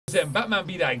Batman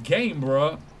beat that game,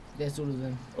 bro. There's all of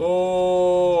them.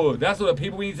 Oh, that's all the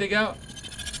people we need to take out?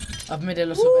 I've made a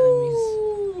lot of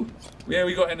enemies. Yeah,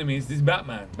 we got enemies. This is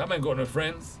Batman. Batman got no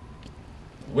friends.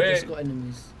 Where? Just got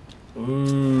enemies.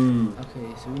 Ooh.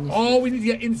 Okay, so we need we need to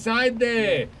get inside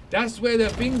there. Yeah. That's where the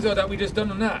things are that we just done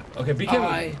on that. Okay, be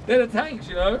careful. They're the tanks,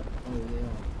 you know? Oh, they are.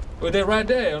 Well, they're right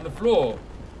there on the floor.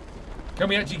 Can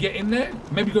we actually get in there?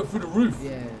 Maybe go through the roof.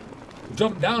 Yeah.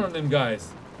 Jump down on them guys.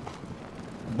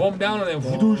 Bomb down on them.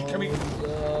 Can we?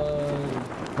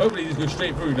 Hopefully just go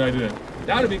straight through. No, I didn't.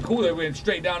 That would have been cool if we went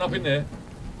straight down up in there.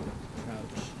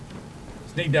 Crouch.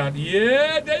 Sneak down.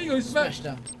 Yeah, there you go. Smash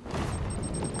down.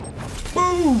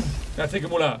 Boom. Now take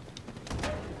them all out.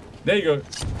 There you go.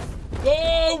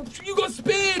 Oh, you got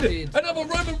speed. Another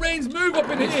Roman Reigns move up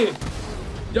in here.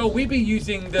 Yo, we be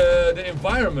using the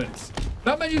environments.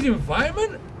 Batman using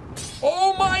environment?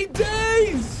 Oh my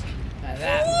days! Like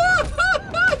that.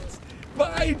 What?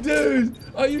 My dude,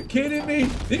 are you kidding me?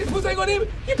 Did you put something on him?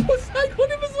 You put something on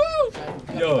him as well?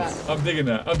 Yo, I'm digging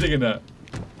that. I'm digging that.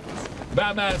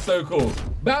 Batman's so cool.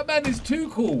 Batman is too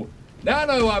cool. Now I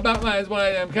know why Batman is one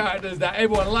of them characters that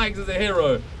everyone likes as a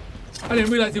hero. I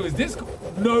didn't realize it was this cool.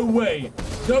 No way.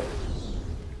 Nope.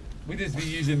 We just be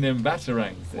using them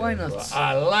batarangs. Why not? Bro.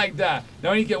 I like that.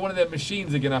 Now I need to get one of them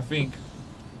machines again, I think.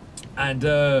 And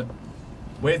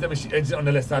where's the machine? It's on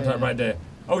the left side, right there.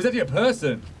 Oh, it's actually a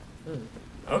person.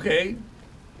 Okay.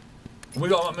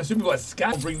 I'm assuming we got a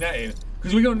scout. Bring that in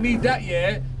because we're gonna need that,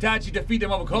 yeah, to actually defeat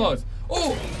them other cars.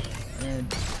 Oh.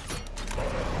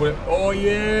 Oh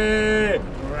yeah.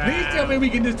 Please tell me we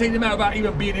can just take them out without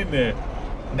even being in there.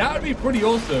 That would be pretty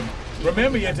awesome.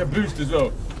 Remember, you had to boost as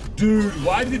well. Dude,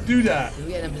 why did it do that? We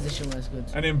get in a position where it's good.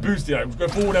 And then boost it. Go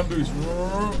forward and boost.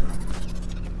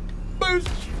 Boost.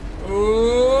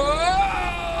 Oh!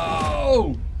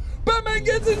 Batman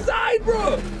gets inside,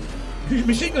 bro.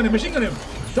 Machine gun him. Machine gun him.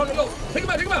 Take him out. Take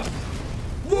him out.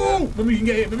 Whoa! Maybe you can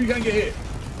get hit. Maybe you can get hit.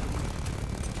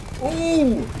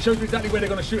 Oh! It shows you exactly where they're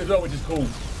gonna shoot as well, which is cool.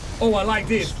 Oh, I like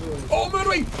this. Oh, murder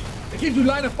rate. It gives you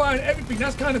line of fire and everything.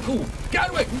 That's kind of cool. Get out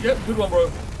of the way. Yep, good one,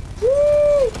 bro.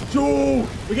 Woo! Joe,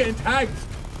 we're getting tagged.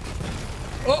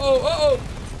 Uh-oh.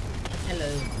 Hello.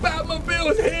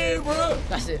 Batmobile's here, bro.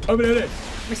 That's it. Over there.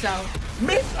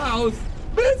 Missiles.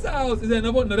 Is there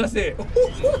another one? No, that's it.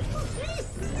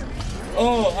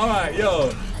 Oh, all right,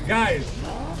 yo. Guys,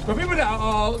 for people that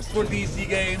are asked for DC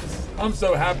games, I'm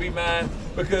so happy, man,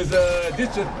 because this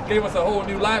just gave us a whole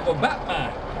new life of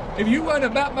Batman. If you weren't a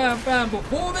Batman fan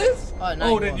before this,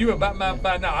 then you're a Batman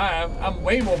fan now. I am. I'm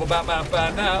way more of a Batman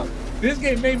fan now. This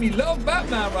game made me love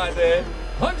Batman right there.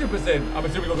 100%. I'm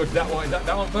assuming we're going to go to that one. Is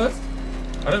that one first?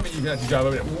 I don't think you can actually drive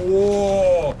over there.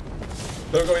 Whoa!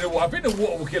 Don't go in the water. I think the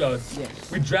water will kill us.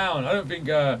 Yes. We drown. I don't think...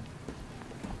 could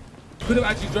have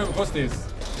actually drove across this.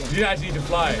 Yeah. You didn't actually need to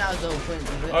fly. I think that was the whole point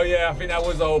of it. Oh yeah, I think that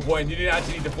was the whole point. You didn't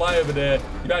actually need to fly over there.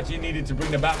 You actually needed to bring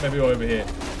the Batmobile over here.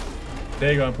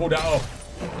 There you go, and pull that off.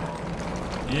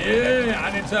 Yeah,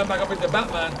 and then turn back up into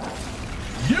Batman.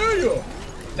 Yeah!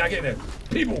 Now get there.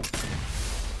 People.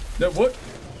 The what?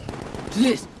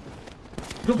 This.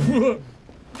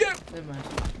 Get.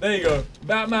 There you go.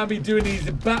 Batman be doing his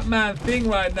Batman thing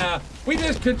right now. We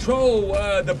just control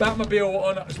the Batmobile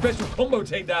on a special combo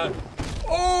takedown.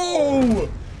 Oh!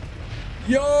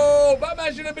 Yo,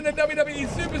 Batman should have been a WWE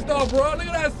superstar, bro. Look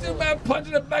at that Superman punch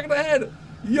in the back of the head.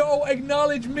 Yo,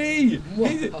 acknowledge me.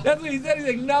 That's what he said. He's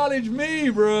acknowledge me,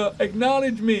 bro.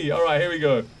 Acknowledge me. All right, here we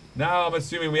go. Now I'm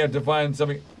assuming we have to find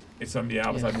something. It's on the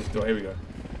outside this door. Here we go.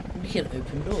 We can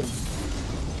open doors.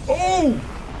 Oh!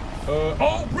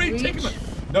 Breach. Take him out.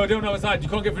 No, they're on the other side. You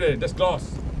can't get through there. That's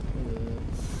glass.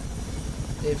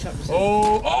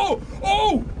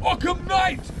 Arkham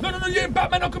Knight! No, yeah,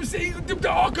 Batman Arkham City, the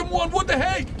Arkham one, what the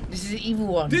heck? This is the evil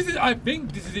one. I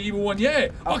think this is the evil one, yeah.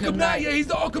 Arkham Knight, yeah, he's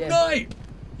the Arkham Knight.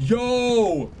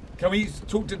 Yo, can we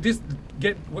talk to this,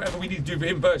 get whatever we need to do for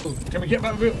him first? Can we get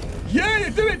Batman? Yeah,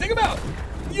 do it, take him out.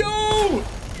 Yo,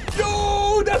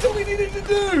 that's what we needed to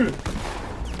do.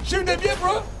 Shoot them, yeah,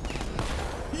 bro.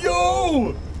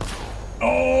 Yo.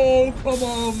 Oh, come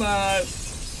on, man.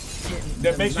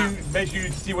 That makes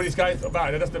you see what this guy's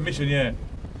about. That's the mission, yeah.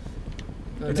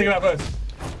 Take him out first.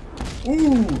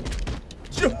 Ooh.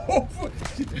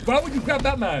 Why would you grab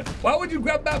Batman?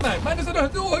 Man, that's not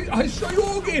I show you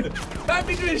all again. Man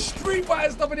be doing Street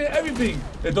Fighter stuff in there, everything.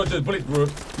 They dodge those bullets, bro.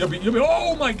 You'll be,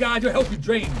 oh my God, your health be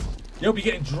drained. You'll be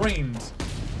getting drained.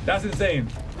 That's insane.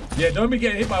 Yeah, don't be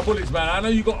getting hit by bullets, man. I know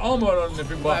you got armor on and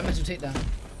everything, but... I meant to take that.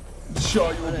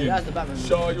 Shah Yorgin. That's the Batman.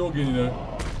 Shah Yorgin, you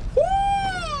know.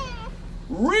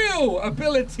 Real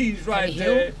abilities right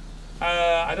there.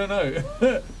 I don't know.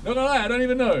 Not gonna lie, I don't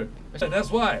even know. That's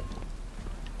why.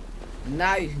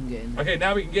 Now you can get in. Okay,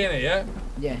 now we can get in it, yeah?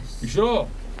 Yes. You sure?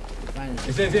 Finally.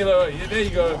 It says here, look, yeah, there you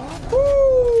go.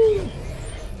 Woo!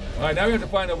 Alright, now we have to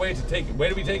find a way to take it. Where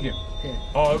do we take it? Here.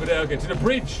 Oh, over there, okay, to the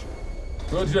bridge.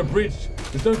 We go to the bridge.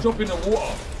 Just don't drop in the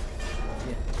water.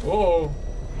 Yeah. Oh.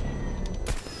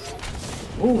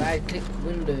 Ooh. Right click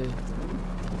window.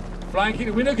 Flying kick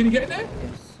the window, can you get in there?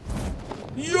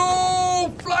 Yes.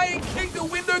 Yo! Flying kick the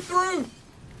window through!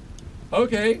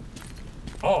 Okay.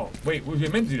 Oh, wait, we were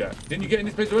meant to do that. Didn't you get in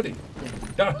this place already?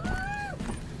 Yeah.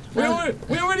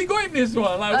 We already got in this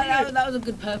one. Like, that was a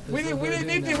good purpose. We didn't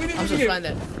need to. We didn't I'm need just to find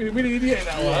that. We didn't need to get in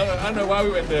that one. I don't know why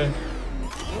we went there.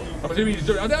 I'm assuming you just.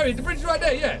 Oh, there, the bridge is right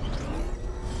there. Yeah.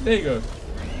 There you go.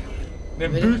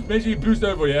 Then Really? boost. Make sure you boost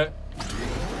over. Yeah.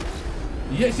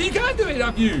 Yeah. See, you can't do it,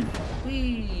 have you?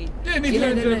 Whee. Yeah, need to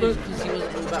Yeah, go no, into because he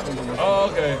wasn't in the battle. Oh,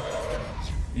 okay.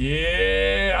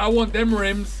 Yeah, I want them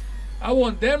rims. I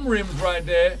want them rims right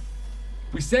there.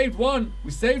 We saved one.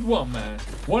 We saved one, man.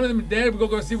 One of them is dead. We're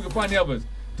gonna go see if we can find the others.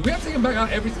 Do we have to take them back out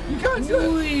every? You can't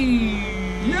do it.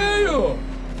 Yeah. All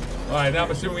right, now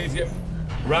I'm assuming we need to get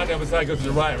round the other side. Go to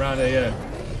the right, round there, yeah.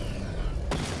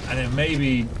 And then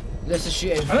maybe. Let's just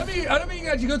shoot him. I don't think you can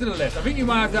actually go to the left. I think you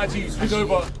might have to actually switch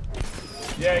over.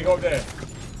 Yeah, you go up there.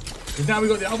 Because now we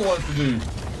got the other ones to do.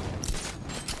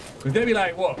 Because there'll be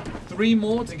like what? 3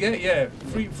 more to get? Yeah,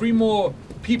 three more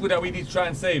people that we need to try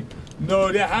and save.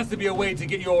 No, there has to be a way to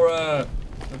get your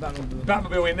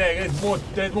Batmobile in there.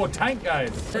 There's more tank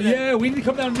guys. So yeah, we need to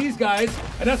come down to these guys,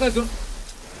 and that's like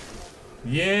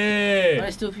yeah. Are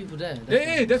there still people there?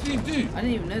 Yeah, that's what you do. I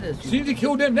didn't even know there's people. So you need to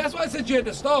kill them. That's why I said you at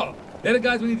the start. They're the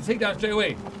guys we need to take down straight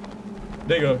away.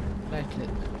 There you go. Right click.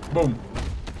 Boom.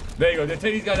 There you go. They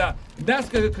take these guys out. That's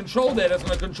going to control there. That's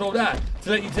going to control that to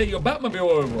let you take your Batmobile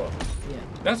over. Yeah.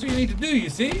 That's what you need to do. You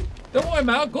see? Don't worry,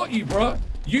 man. I got you, bro.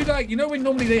 You like, you know when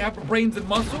normally they have brains and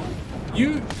muscle?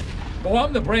 Well,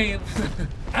 I'm the brains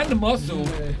and the muscle.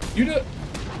 Yeah.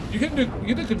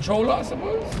 You're the controller, I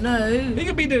suppose. No. He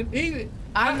could be the.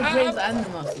 I'm the brains and the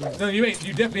muscles. No, you ain't.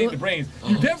 You definitely ain't the brains.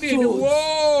 You definitely ain't the.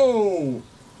 Whoa!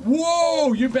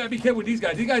 Whoa! You better be careful with these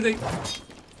guys. These guys ain't.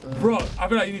 Bro, I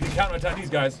feel like you need to counterattack these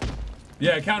guys.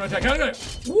 Yeah, counterattack.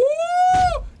 Counterattack. Woo!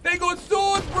 They got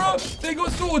swords, bro. They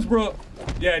got swords, bro.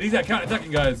 Yeah, these are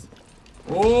counterattacking guys.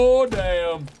 Oh,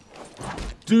 damn.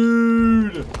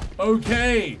 Dude.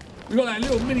 Okay. We got like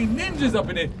little mini ninjas up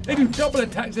in it. They do double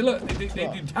attacks. They look, they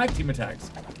do tag team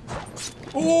attacks.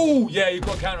 Oh, yeah, you've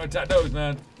got to counterattack those,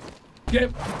 man. Yeah.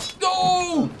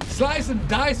 Oh, slice and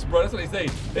dice, bro. That's what they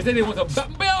say. They say they want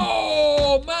some.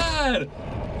 Oh, man.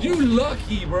 You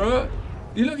lucky, bro.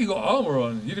 You lucky you got armor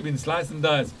on. You'd have been sliced and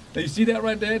diced. Now, you see that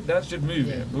right there? That should move.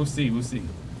 Yeah. We'll see. We'll see.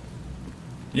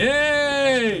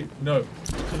 Yay! No.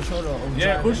 Controller.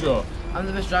 Yeah, for sure. I'm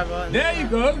the best driver. There you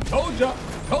go. Told you.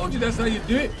 Told you that's how you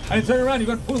do it. And turn around. You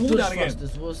got to pull the wall down again.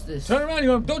 What's this? Turn around.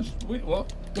 You got to dodge. Wait,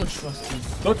 what? Dodge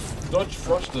thrusters. Dodge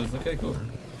thrusters. Okay, cool.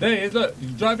 There he is. Look, you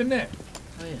driving there.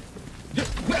 Oh yeah.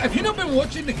 Have you not been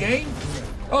watching the game?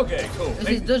 Okay, cool. It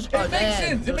makes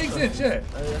sense. It makes sense. Yeah.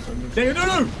 Oh, that's what There you go.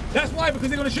 No. That's why, because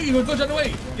they're gonna shoot you. You're gonna dodge out the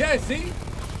way. Yeah. See.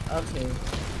 Okay.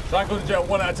 Try and go to jail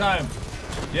one at a time.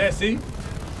 Yeah. See.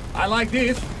 I like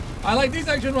this. I like this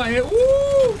action right here.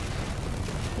 Ooh.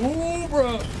 Ooh,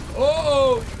 bro.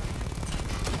 Uh-oh.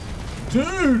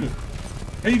 Dude.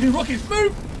 Can you do rockets?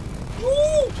 Move.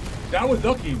 Ooh. That was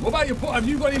lucky. What about your pot? Have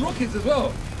you got any rockets as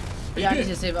well? Yeah, I need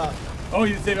to save up. Oh,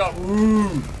 you need to save up.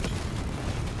 Ooh.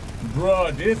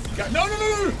 Bro, this guy. No.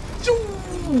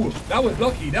 Choo. That was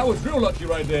lucky. That was real lucky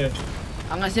right there.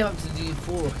 I'm going to save up to do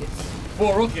 4 rockets.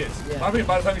 4 rockets? Yeah. I think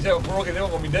by the time you save up 4 rockets, they're all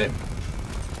going to be dead.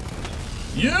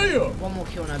 Yeah. 1 more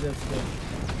kill and I'll be able to go.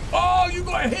 Oh, you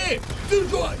got a hit!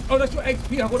 Dude, oh, that's your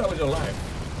XP. I thought that was your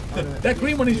life. Oh, no. That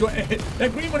green one is your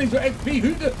XP.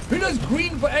 Who does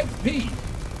green for XP?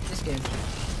 This game.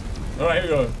 All right, here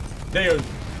we go. There you go.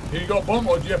 Here you got a bomb,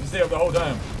 or do you have to stay up the whole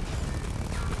time?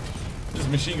 Just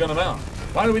machine gun them out.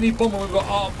 Why do we need bomb when we've got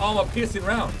armor piercing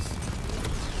rounds?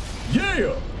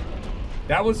 Yeah,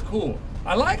 that was cool.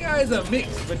 I like how it's a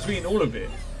mix between all of it.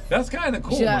 That's kind of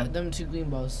cool. You see that, them 2 green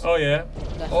bars? Oh yeah.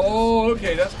 Oh,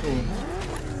 okay, that's cool.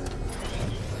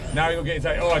 Now you're getting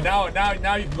inside. Oh, now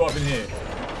you can go up in here.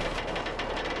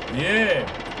 Yeah.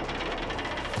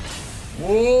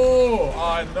 Whoa!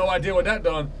 I had no idea what that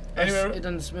done. Anyway, it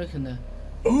done the smoke in there.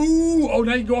 Ooh! Oh,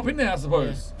 now you go up in there, I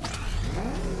suppose.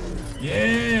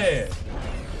 Yeah.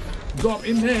 Go up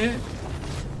in there.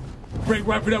 Break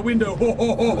right through that window. Ho,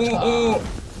 ho, ho, ho, ho.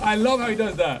 I love how he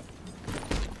does that.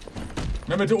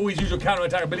 Remember to always use your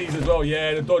counterattack abilities as well.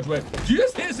 Yeah, the dodge way. Did you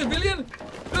just hit a civilian?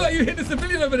 Look like you hit the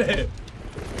civilian over there.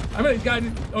 I mean, this guy.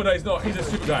 Oh no, he's not. He's a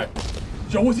super guy.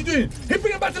 Yo, what's he doing? He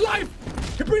bring him back to life.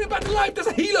 He bring him back to life. That's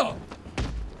a healer.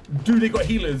 Dude, they got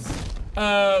healers.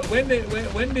 When did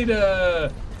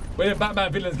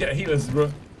Batman villains get healers,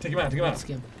 bro? Take him out. Take him out.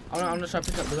 I'm gonna try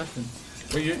to pick up the weapon.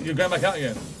 Wait, you're going back out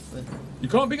again? Wait. You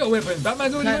can't pick up weapons.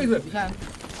 Batman's already got his You weapon. can.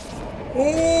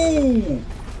 Oh!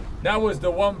 That was the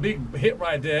one big hit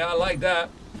right there. I like that.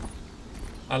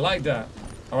 I like that.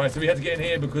 Alright, so we had to get in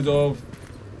here because of...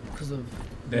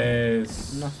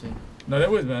 There's... Nothing. No, there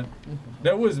was, man.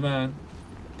 There was, man.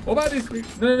 What about this?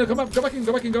 No, come up. Go back in.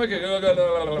 Go.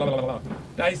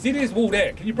 Now, you see this wall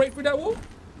there? Can you break through that wall?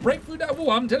 Break through that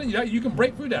wall. I'm telling you that. You can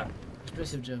break through that.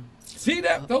 Explosive Joe. See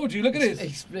that? Told you. Look at this.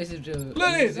 Explosive Joe. Look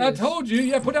at this. I told you.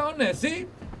 Yeah, put that on there. See?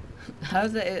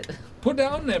 How's that it? Put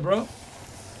that on there, bro.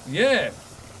 Yeah.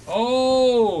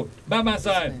 Oh, Batman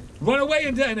sign. Run away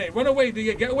and detonate. Run away.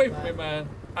 Get away from it, man.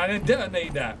 And then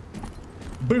detonate that.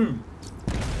 Boom.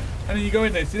 And then you go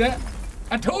in there. See that?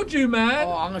 I told you, man.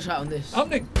 Oh, I'm gonna try it on this. I'm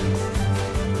the...